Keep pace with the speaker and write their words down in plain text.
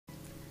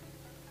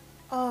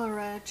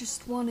Alright,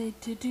 just wanted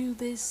to do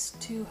this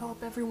to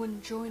help everyone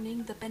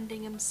joining the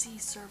BendersMC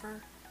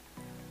server.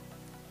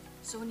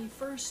 So when you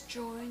first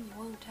join, you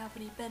won't have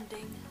any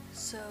bending,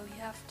 so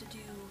you have to do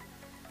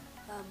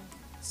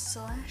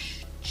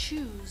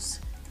 /choose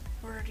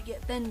in order to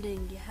get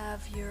bending. You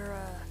have your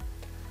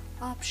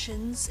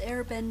options: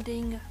 air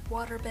bending,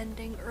 water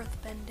bending, earth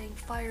bending,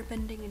 fire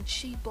bending, and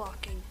chi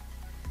blocking.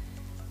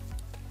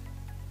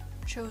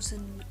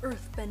 Chosen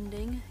earth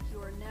bending, you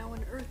are now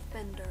an earth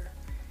bender.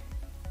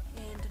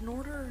 And in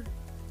order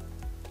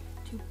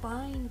to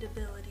bind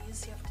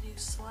abilities, you have to do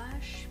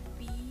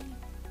 /B,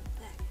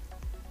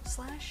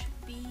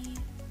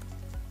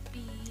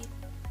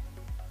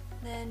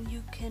 then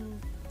you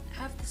can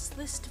have this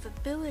list of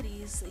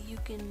abilities that you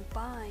can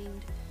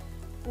bind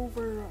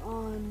over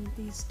on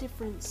these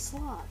different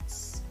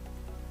slots.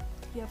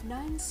 You have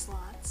 9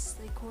 slots.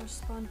 They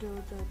correspond to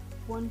the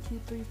 1, 2,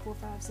 3, 4,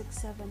 5,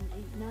 6, 7,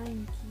 8,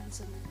 9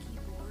 keys on the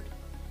keyboard,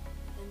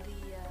 and the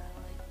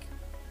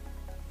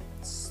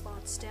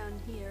slots down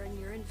here in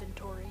your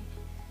inventory.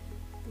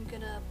 I'm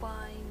gonna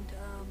bind,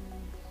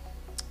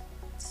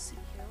 let's see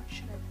here, what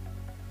should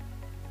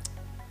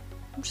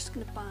I'm just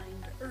gonna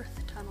bind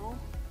Earth Tunnel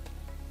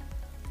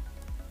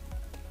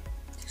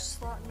to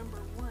slot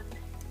number 1.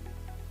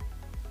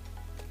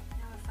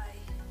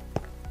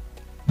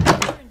 Now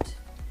different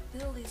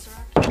abilities are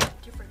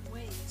activated different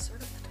ways.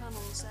 Earth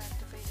Tunnel is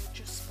activated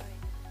just by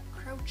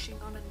crouching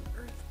on an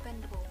earth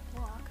bendable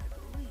block, I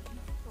believe.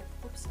 Oh,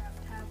 whoops, I have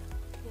to have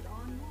it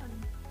on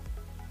one.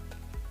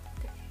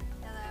 Okay,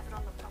 now that I have it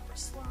on the proper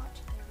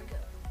slot, there we go.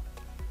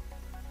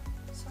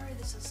 Sorry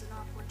this is an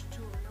awkward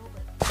tutorial,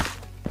 but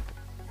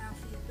have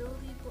the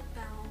ability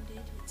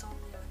bounded, it's on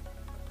the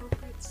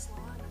appropriate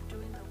slot, and I'm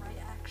doing the right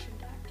action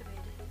to activate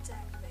it, it's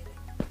activated.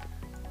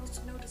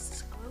 Also notice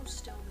this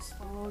glowstone is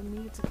following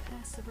me. It's a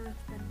passive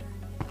earth bender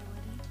in the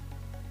ability,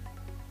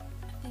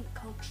 I think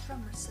called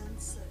Tremor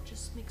Sense, that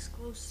just makes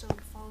glowstone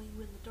follow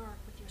you in the dark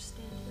with your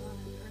standing on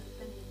an earth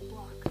bending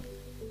block.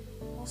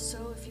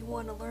 Also, if you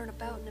want to learn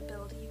about an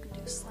ability, you can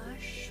do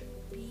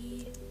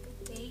 /BH,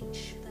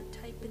 then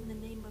type in the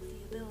name of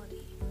the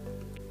ability.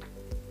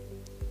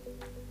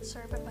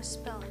 Sorry about my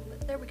spelling,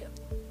 but there we go.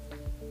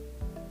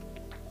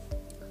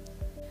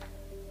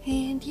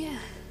 And yeah,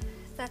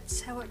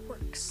 that's how it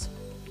works.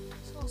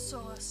 There's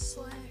also a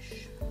 /warp.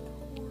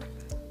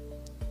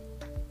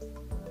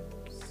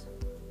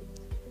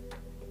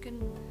 You can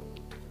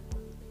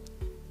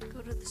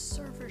go to the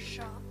server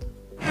shop.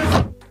 We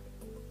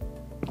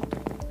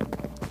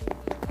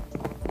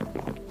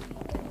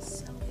can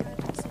sell the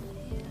items in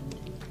hand,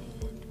 and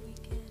we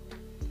can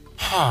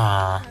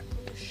interact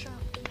with the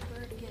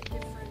shopkeeper to get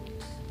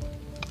different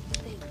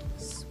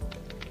things.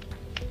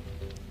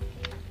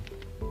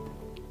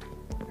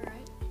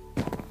 Alright.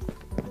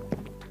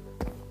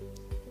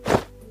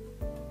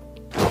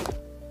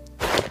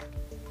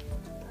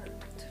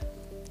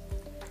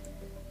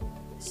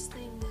 This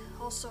thing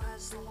also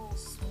has the whole,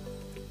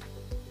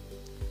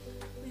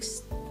 at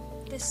least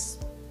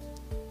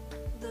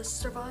the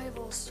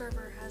survival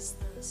server has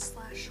the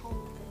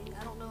 /home thing.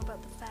 I don't know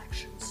about the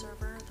faction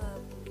server. The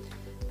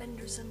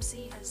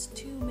BendersMC has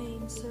 2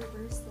 main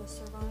servers, the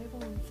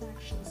survival and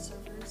faction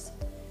servers,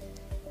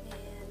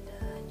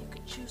 and you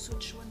can choose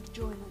which one to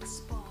join on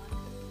spawn.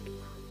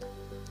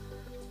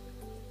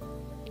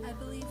 I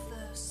believe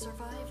the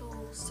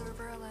survival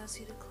server allows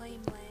you to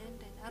claim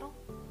land, and I don't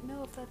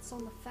know if that's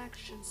on the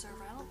faction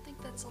server. I don't think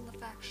that's on the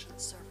faction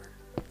server.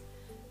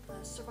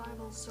 The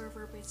survival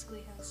server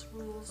basically has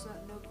rules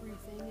about no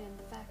griefing, and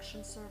the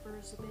faction server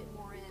is a bit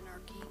more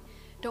anarchy.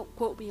 Don't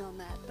quote me on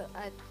that, but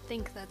I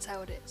think that's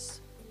how it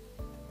is.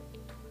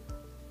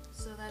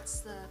 So that's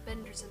the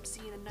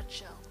BendersMC in a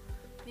nutshell.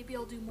 Maybe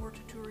I'll do more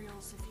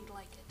tutorials if you'd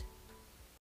like it.